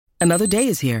Another day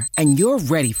is here, and you're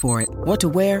ready for it. What to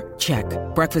wear? Check.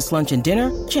 Breakfast, lunch, and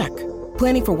dinner? Check.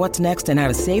 Planning for what's next and how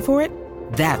to save for it?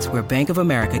 That's where Bank of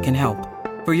America can help.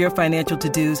 For your financial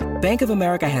to-dos, Bank of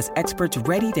America has experts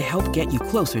ready to help get you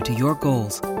closer to your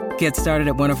goals. Get started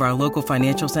at one of our local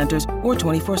financial centers or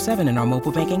 24/7 in our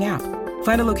mobile banking app.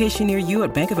 Find a location near you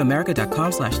at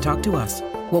bankofamerica.com/talktous.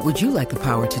 What would you like the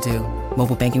power to do?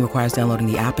 Mobile banking requires downloading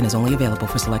the app and is only available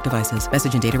for select devices.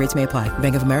 Message and data rates may apply.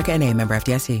 Bank of America N.A., member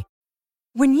FDIC.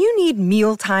 When you need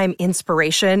mealtime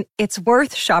inspiration, it's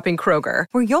worth shopping Kroger,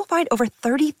 where you'll find over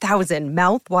 30,000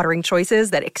 mouth-watering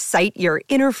choices that excite your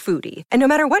inner foodie. And no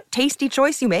matter what tasty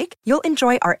choice you make, you'll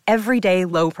enjoy our everyday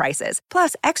low prices,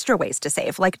 plus extra ways to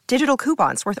save, like digital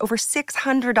coupons worth over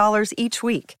 $600 each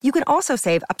week. You can also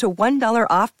save up to $1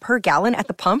 off per gallon at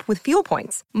the pump with fuel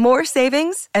points. More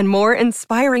savings and more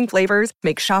inspiring flavors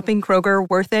make shopping Kroger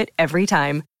worth it every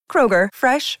time. Kroger,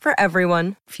 fresh for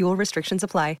everyone. Fuel restrictions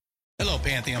apply. Hello,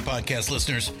 Pantheon Podcast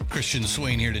listeners. Christian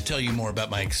Swain here to tell you more about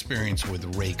my experience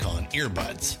with Raycon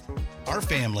earbuds. Our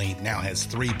family now has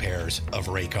 3 pairs of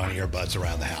Raycon earbuds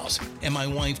around the house, and my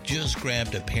wife just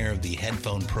grabbed a pair of the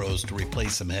Headphone Pros to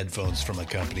replace some headphones from a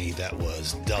company that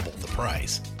was double the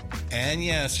price. And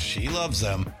yes, she loves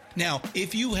them. Now,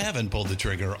 if you haven't pulled the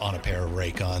trigger on a pair of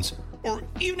Raycons, or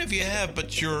even if you have,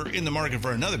 but you're in the market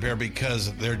for another pair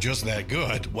because they're just that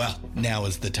good, well, now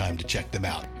is the time to check them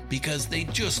out, because they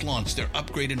just launched their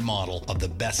upgraded model of the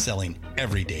best-selling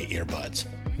everyday earbuds.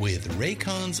 With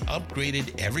Raycon's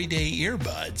upgraded everyday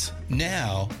earbuds,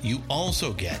 now you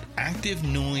also get active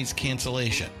noise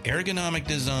cancellation, ergonomic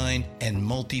design, and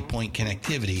multi-point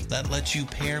connectivity that lets you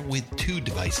pair with 2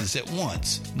 devices at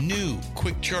once. New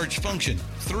quick charge function,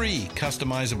 3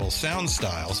 customizable sound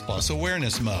styles, plus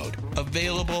awareness mode.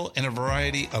 Available in a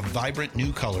variety of vibrant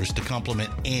new colors to complement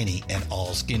any and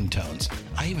all skin tones.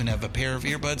 I even have a pair of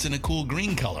earbuds in a cool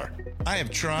green color. I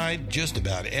have tried just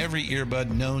about every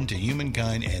earbud known to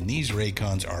humankind, and these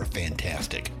Raycons are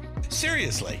fantastic.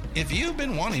 Seriously, if you've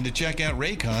been wanting to check out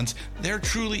Raycons, there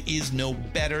truly is no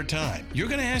better time. You're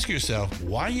going to ask yourself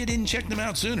why you didn't check them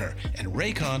out sooner, and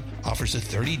Raycon offers a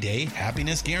 30-day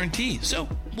happiness guarantee. So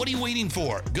what are you waiting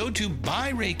for? Go to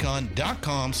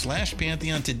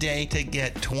buyraycon.com/Pantheon today to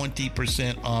get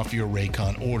 20% off your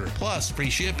Raycon order, plus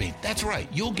free shipping. That's right,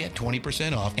 you'll get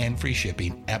 20% off and free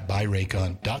shipping at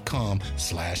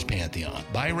buyraycon.com/Pantheon.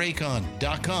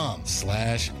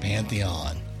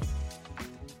 buyraycon.com/Pantheon.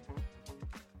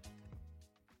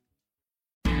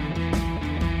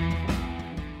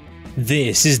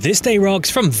 This is This Day Rocks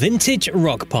from Vintage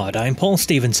Rock Pod. I'm Paul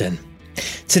Stevenson.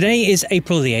 Today is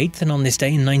April the 8th, and on this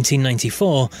day in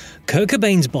 1994, Kurt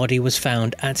Cobain's body was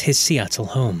found at his Seattle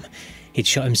home. He'd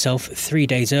shot himself 3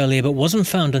 days earlier, but wasn't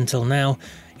found until now.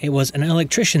 It was an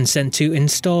electrician sent to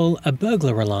install a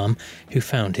burglar alarm who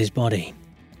found his body.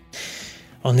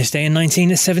 On this day in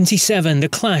 1977, The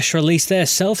Clash released their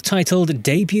self-titled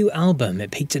debut album. It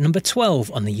peaked at number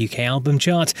 12 on the UK album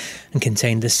chart and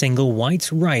contained the single White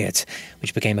Riot,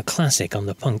 which became a classic on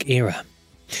the punk era.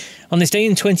 On this day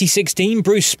in 2016,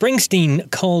 Bruce Springsteen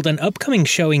called an upcoming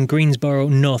show in Greensboro,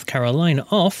 North Carolina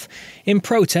off in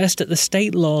protest at the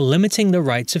state law limiting the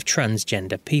rights of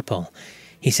transgender people.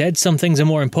 He said some things are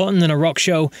more important than a rock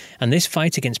show, and this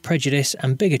fight against prejudice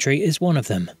and bigotry is one of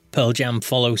them. Pearl Jam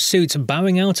follows suit,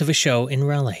 bowing out of a show in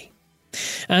Raleigh.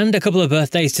 And a couple of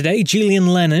birthdays today. Julian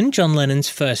Lennon, John Lennon's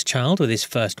first child with his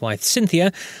first wife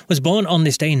Cynthia, was born on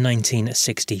this day in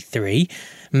 1963.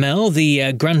 Mel,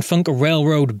 the Grand Funk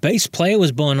Railroad bass player,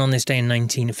 was born on this day in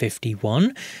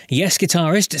 1951. Yes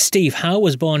guitarist Steve Howe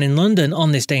was born in London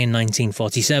on this day in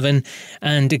 1947.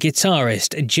 And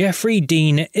guitarist Jeffrey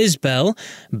Dean Isbell,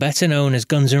 better known as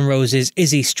Guns N' Roses'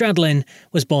 Izzy Stradlin,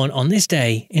 was born on this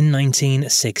day in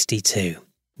 1962.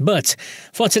 But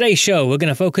for today's show, we're going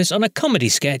to focus on a comedy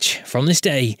sketch from this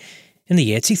day in the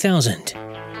year 2000.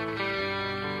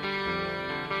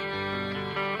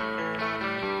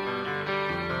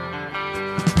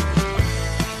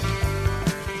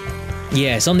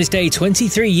 Yes, on this day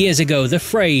 23 years ago, the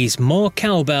phrase "more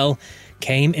cowbell"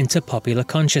 came into popular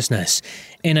consciousness.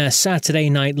 In a Saturday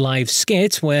Night Live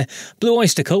skit where Blue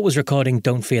Oyster Cult was recording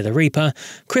Don't Fear the Reaper,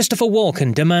 Christopher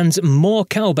Walken demands more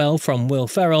cowbell from Will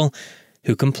Ferrell,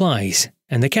 who complies,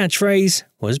 and the catchphrase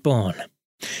was born.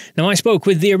 Now, I spoke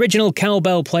with the original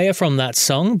cowbell player from that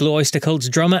song, Blue Oyster Cult's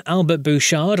drummer Albert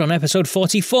Bouchard, on episode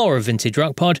 44 of Vintage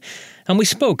Rock Pod, and we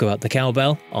spoke about the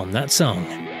cowbell on that song.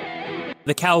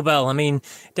 The cowbell, I mean,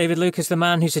 David Lucas, the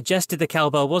man who suggested the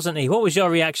cowbell, wasn't he? What was your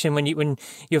reaction when you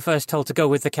were first told to go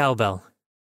with the cowbell?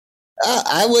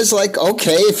 I was like,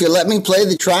 okay, if you let me play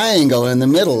the triangle in the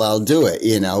middle, I'll do it,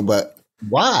 but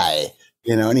why?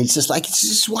 and he's just like, I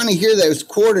just want to hear those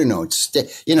quarter notes,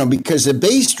 because the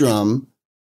bass drum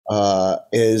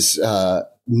is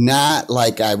not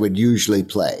like I would usually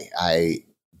play.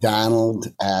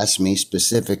 Donald asked me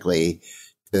specifically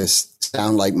to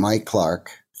sound like Mike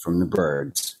Clark from the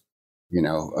Byrds,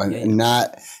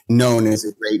 not known as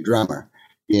a great drummer,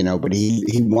 but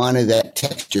he wanted that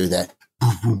texture, that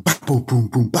boom, boom, boom,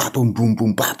 boom, boom, boom, boom,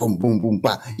 boom, boom, boom, boom,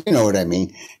 boom. You know what I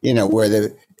mean?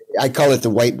 Where I call it the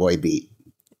white boy beat,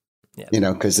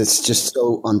 because it's just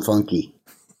so unfunky.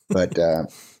 But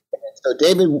so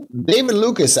David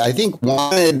Lucas, I think,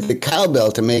 wanted the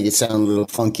cowbell to make it sound a little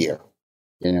funkier.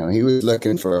 He was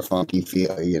looking for a funky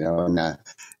feel,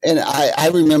 and I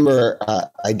remember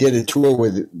I did a tour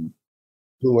with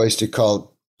Blue Oyster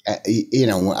Cult.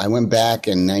 I went back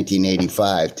in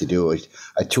 1985 to do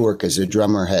a tour because the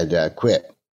drummer had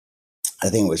quit. I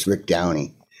think it was Rick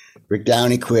Downey. Rick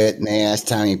Downey quit, and they asked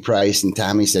Tommy Price, and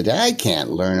Tommy said, I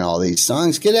can't learn all these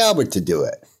songs. Get Albert to do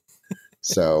it.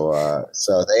 So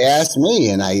they asked me,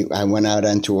 and I went out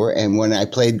on tour. And when I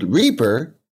played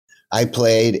Reaper, I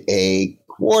played a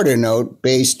quarter note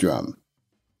bass drum.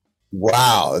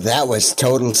 Wow, that was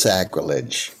total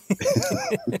sacrilege.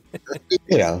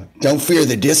 Don't fear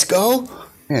the disco.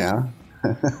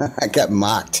 I got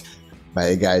mocked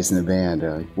by the guys in the band.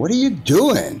 They're like, what are you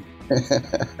doing?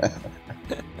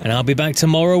 And I'll be back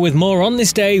tomorrow with more On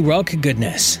This Day rock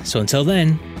goodness. So until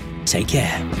then, take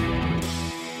care.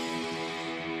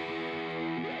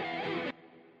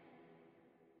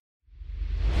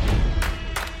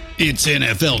 It's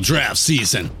NFL draft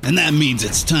season, and that means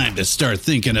it's time to start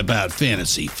thinking about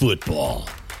fantasy football.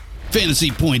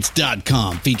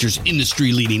 FantasyPoints.com features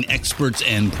industry-leading experts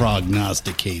and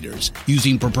prognosticators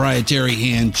using proprietary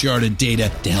hand-charted data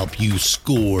to help you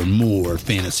score more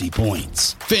fantasy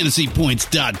points.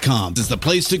 FantasyPoints.com is the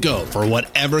place to go for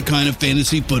whatever kind of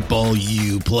fantasy football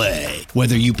you play.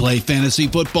 Whether you play fantasy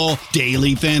football,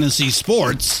 daily fantasy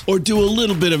sports, or do a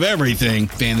little bit of everything,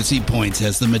 Fantasy Points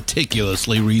has the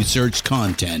meticulously researched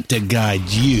content to guide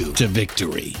you to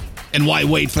victory. And why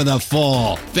wait for the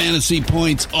fall? Fantasy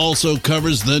Points also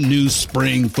covers the new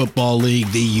spring football league,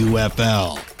 the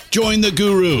UFL. Join the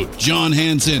guru, John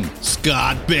Hansen,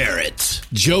 Scott Barrett,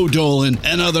 Joe Dolan,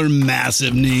 and other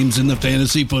massive names in the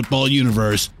fantasy football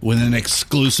universe with an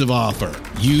exclusive offer.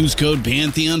 Use code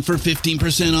Pantheon for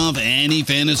 15% off any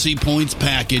Fantasy Points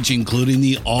package, including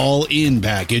the all-in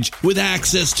package, with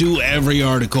access to every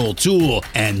article, tool,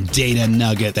 and data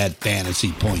nugget that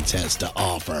Fantasy Points has to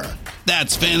offer.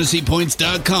 That's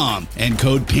FantasyPoints.com and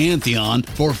code Pantheon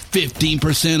for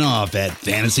 15% off at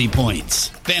Fantasy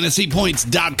Points.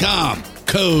 FantasyPoints.com,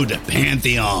 code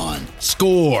Pantheon.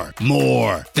 Score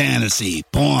more fantasy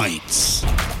points.